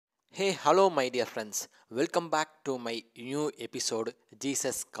Hey, hello, my dear friends. Welcome back to my new episode,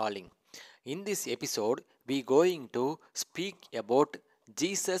 Jesus Calling. In this episode, we going to speak about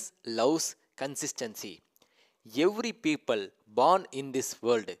Jesus loves consistency. Every people born in this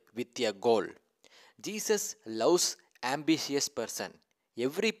world with a goal. Jesus loves ambitious person.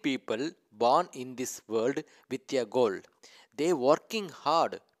 Every people born in this world with a goal. They working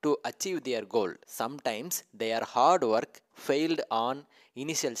hard to achieve their goal. Sometimes their hard work failed on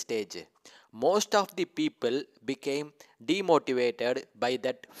initial stage. Most of the people became demotivated by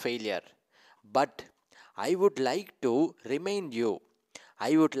that failure. But I would like to remind you,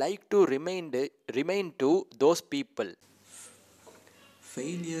 I would like to remind to those people.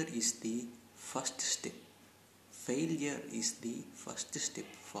 Failure is the first step. Failure is the first step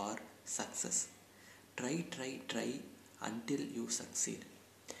for success. Try until you succeed.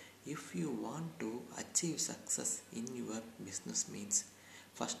 If you want to achieve success in your business means,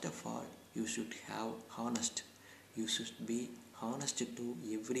 first of all, you should have honest. You should be honest to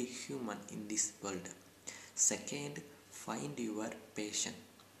every human in this world. Second, find your passion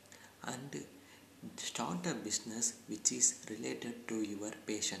and start a business which is related to your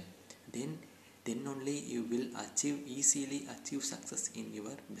passion. Then only you will easily achieve success in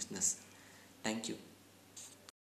your business. Thank you.